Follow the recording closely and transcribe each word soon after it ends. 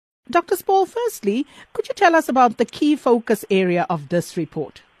Dr. Spaull, firstly, could you tell us about the key focus area of this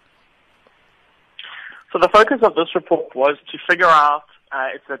report? So the focus of this report was to figure out,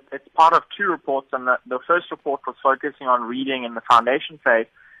 it's part of two reports, and the first report was focusing on reading in the foundation phase,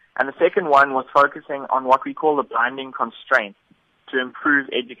 and the second one was focusing on what we call the blinding constraints to improve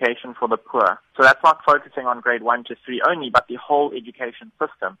education for the poor. So that's not focusing on grade 1 to 3 only, but the whole education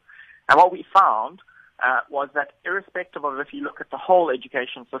system. And what we found was that irrespective of if you look at the whole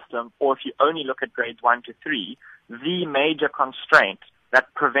education system or if you only look at grades 1 to 3, the major constraint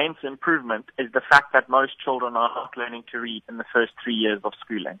that prevents improvement is the fact that most children are not learning to read in the first 3 years of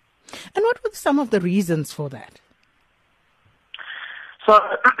schooling. And what were some of the reasons for that? So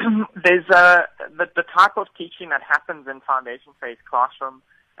there's the type of teaching that happens in foundation phase classroom.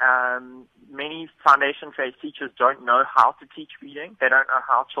 Many foundation phase teachers don't know how to teach reading. They don't know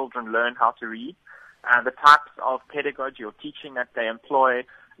how children learn how to read. The types of pedagogy or teaching that they employ,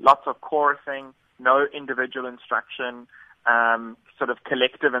 lots of chorusing, no individual instruction, sort of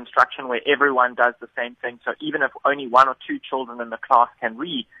collective instruction where everyone does the same thing. So even if only one or two children in the class can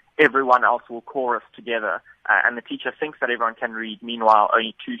read, everyone else will chorus together, and the teacher thinks that everyone can read. Meanwhile,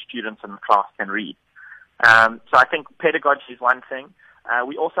 only two students in the class can read. So I think pedagogy is one thing.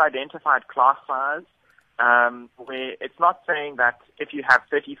 We also identified class size, where it's not saying that if you have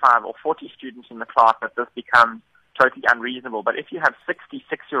 35 or 40 students in the class that this becomes totally unreasonable, but if you have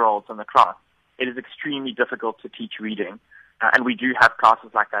 66-year-olds in the class, it is extremely difficult to teach reading, and we do have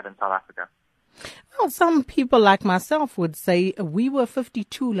classes like that in South Africa. Well, some people like myself would say we were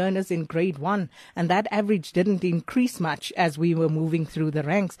 52 learners in grade 1, and that average didn't increase much as we were moving through the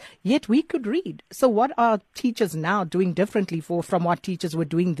ranks, yet we could read. So what are teachers now doing differently from what teachers were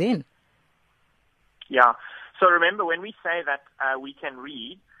doing then? Yeah. So remember, when we say that we can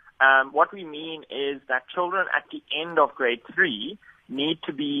read, what we mean is that children at the end of grade 3 need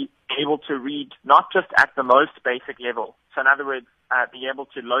to be able to read not just at the most basic level. So in other words, be able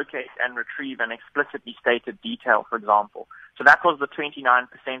to locate and retrieve an explicitly stated detail, for example. So that was the 29%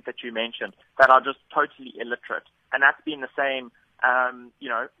 that you mentioned that are just totally illiterate. And that's been the same,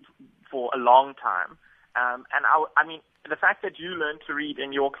 for a long time. I mean, the fact that you learned to read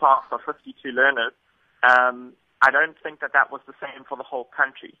in your class of 52 learners, I don't think that was the same for the whole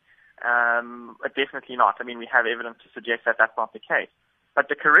country. Definitely not. I mean, we have evidence to suggest that that's not the case. But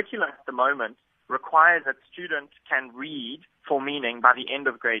the curriculum at the moment requires that students can read for meaning by the end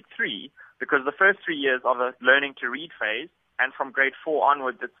of grade 3, because the first 3 years are the learning to read phase, and from grade 4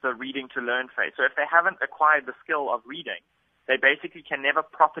 onwards, it's the reading to learn phase. So if they haven't acquired the skill of reading, they basically can never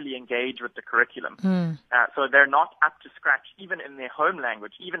properly engage with the curriculum. So they're not up to scratch, even in their home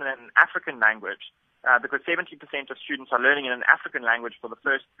language, even in an African language, because 70% of students are learning in an African language for the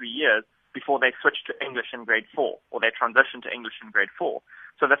first 3 years before they switch to English in grade 4, or they transition to English in grade 4.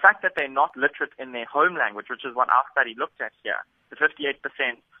 So the fact that they're not literate in their home language, which is what our study looked at here, the 58%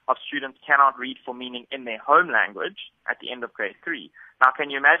 of students cannot read for meaning in their home language at the end of grade 3. Now, can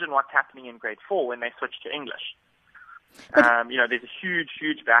you imagine what's happening in grade 4 when they switch to English? There's a huge,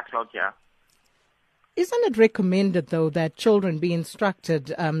 huge backlog here. Isn't it recommended, though, that children be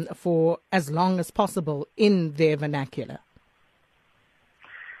instructed for as long as possible in their vernacular?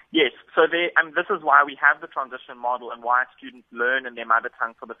 Yes. So this is why we have the transition model and why students learn in their mother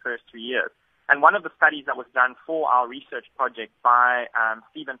tongue for the first 3 years. And one of the studies that was done for our research project by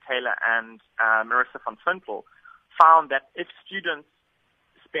Stephen Taylor and Marissa van Fintel found that if students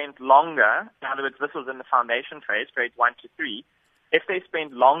spent longer, in other words, this was in the foundation phase, grades 1 to 3, if they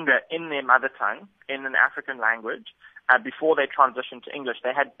spent longer in their mother tongue, in an African language, before they transitioned to English,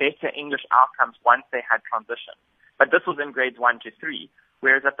 they had better English outcomes once they had transitioned. But this was in grades 1 to 3.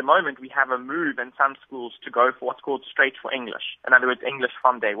 Whereas at the moment, we have a move in some schools to go for what's called straight for English. In other words, English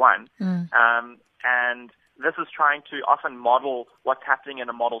from day one. And this is trying to often model what's happening in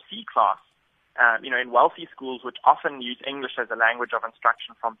a Model C class, in wealthy schools, which often use English as a language of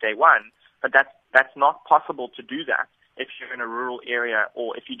instruction from day one. But that's not possible to do that if you're in a rural area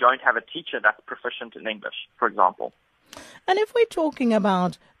or if you don't have a teacher that's proficient in English, for example. And if we're talking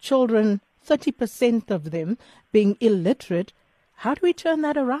about children, 30% of them being illiterate, how do we turn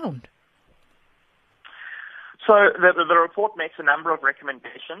that around? So the report makes a number of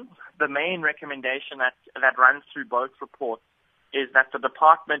recommendations. The main recommendation that runs through both reports is that the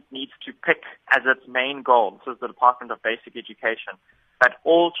department needs to pick as its main goal, this is the Department of Basic Education, that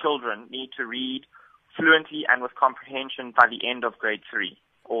all children need to read fluently and with comprehension by the end of grade 3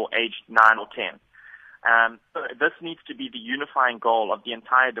 or age 9 or 10. So this needs to be the unifying goal of the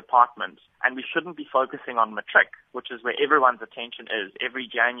entire department, and we shouldn't be focusing on matric, which is where everyone's attention is. Every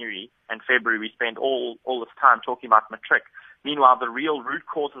January and February we spend all this time talking about matric. Meanwhile, the real root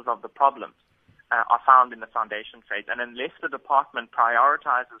causes of the problems are found in the foundation phase. And unless the department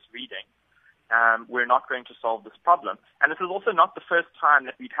prioritizes reading, we're not going to solve this problem. And this is also not the first time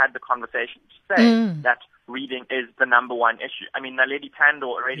that we've had the conversation to say that reading is the number one issue. I mean, Naledi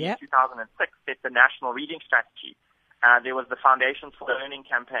Pandor already in 2006 set the national reading strategy. There was the Foundations for Learning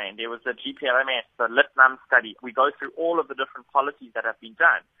campaign. There was the GPLMS, the LitNum study. We go through all of the different policies that have been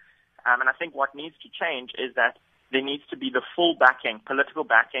done. And I think what needs to change is that there needs to be the full backing, political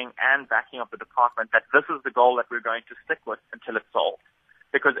backing and backing of the department, that this is the goal that we're going to stick with until it's solved.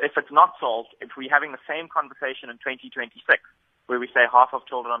 Because if it's not solved, if we're having the same conversation in 2026, where we say half of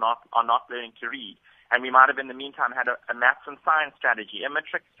children are not learning to read, and we might have in the meantime had a maths and science strategy, a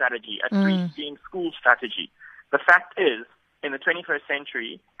matric strategy, a three-stream school strategy. The fact is, in the 21st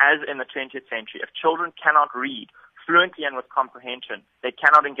century, as in the 20th century, if children cannot read fluently and with comprehension, they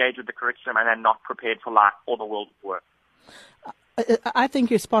cannot engage with the curriculum and they're not prepared for life or the world of work. I think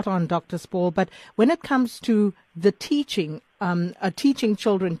you're spot on, Dr. Spaull, but when it comes to the teaching, teaching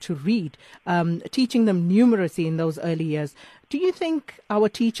children to read, teaching them numeracy in those early years, do you think our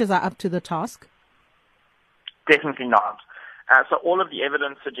teachers are up to the task? Definitely not. So all of the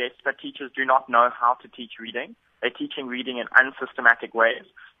evidence suggests that teachers do not know how to teach reading. They're teaching reading in unsystematic ways.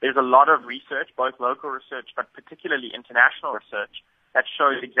 There's a lot of research, both local research, but particularly international research, that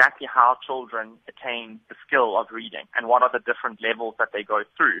shows exactly how children attain the skill of reading and what are the different levels that they go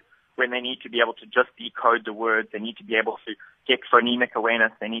through when they need to be able to just decode the words, they need to be able to get phonemic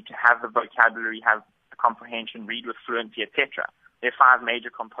awareness, they need to have the vocabulary, have the comprehension, read with fluency, etc. There are 5 major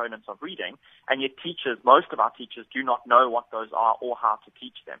components of reading, and yet teachers, most of our teachers, do not know what those are or how to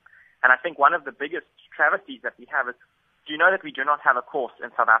teach them. And I think one of the biggest travesties that we have is, do you know that we do not have a course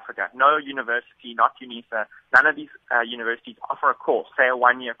in South Africa? No university, not UNISA, none of these universities offer a course, say a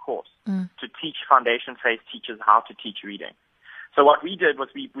 1-year course, to teach foundation phase teachers how to teach reading. So what we did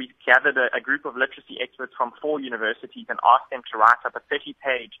was we gathered a group of literacy experts from 4 universities and asked them to write up a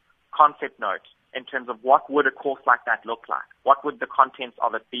 30-page concept note in terms of what would a course like that look like? What would the contents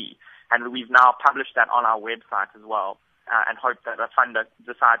of it be? And we've now published that on our website as well. And hope that a funder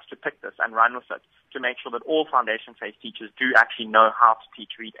decides to pick this and run with it to make sure that all foundation phase teachers do actually know how to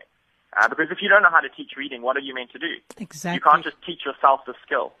teach reading. Because if you don't know how to teach reading, what are you meant to do? Exactly. You can't just teach yourself the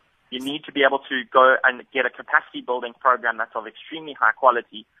skill. You need to be able to go and get a capacity building program that's of extremely high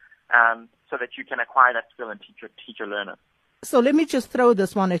quality so that you can acquire that skill and teach your learners. So let me just throw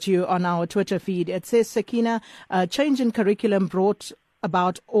this one at you on our Twitter feed. It says, Sakina, change in curriculum brought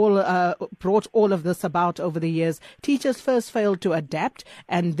all of this about over the years. Teachers first failed to adapt,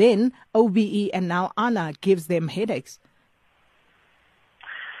 and then OBE and now ANA gives them headaches.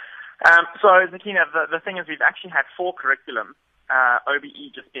 So, Zakina, the thing is we've actually had 4 curriculums,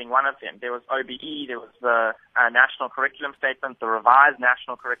 OBE just being one of them. There was OBE, there was the National Curriculum Statement, the Revised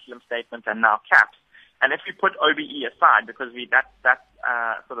National Curriculum Statement, and now CAPS. And if you put OBE aside, because that's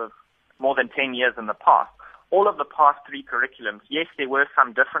sort of more than 10 years in the past, all of the past 3 curriculums, yes, there were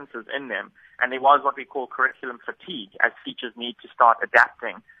some differences in them, and there was what we call curriculum fatigue, as teachers need to start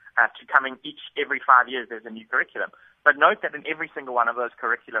adapting to coming every 5 years there's a new curriculum. But note that in every single one of those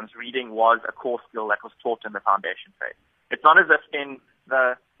curriculums, reading was a core skill that was taught in the foundation phase. It's not as if in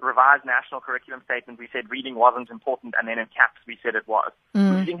the Revised National Curriculum Statement we said reading wasn't important, and then in CAPS we said it was.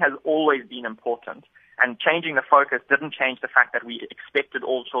 Reading has always been important, and changing the focus didn't change the fact that we expected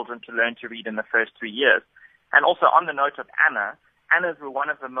all children to learn to read in the first 3 years. And also on the note of ANAs were one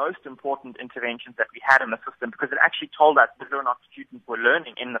of the most important interventions that we had in the system because it actually told us whether or not students were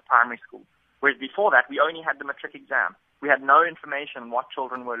learning in the primary school. Whereas before that, we only had the matric exam. We had no information on what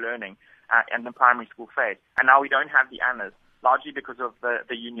children were learning in the primary school phase. And now we don't have the ANAs, largely because of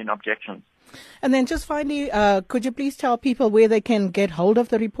the union objections. And then just finally, could you please tell people where they can get hold of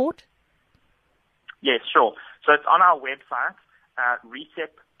the report? Yes, sure. So it's on our website,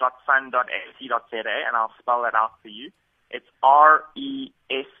 recep.fun.ac.za, and I'll spell that out for you. It's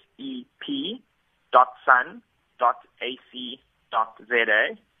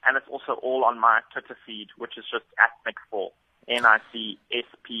RESEP.sun.ac.za, and it's also all on my Twitter feed, which is just @Nick Spaull,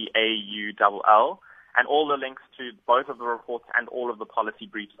 NICSPAULL, and all the links to both of the reports and all of the policy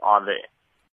briefs are there.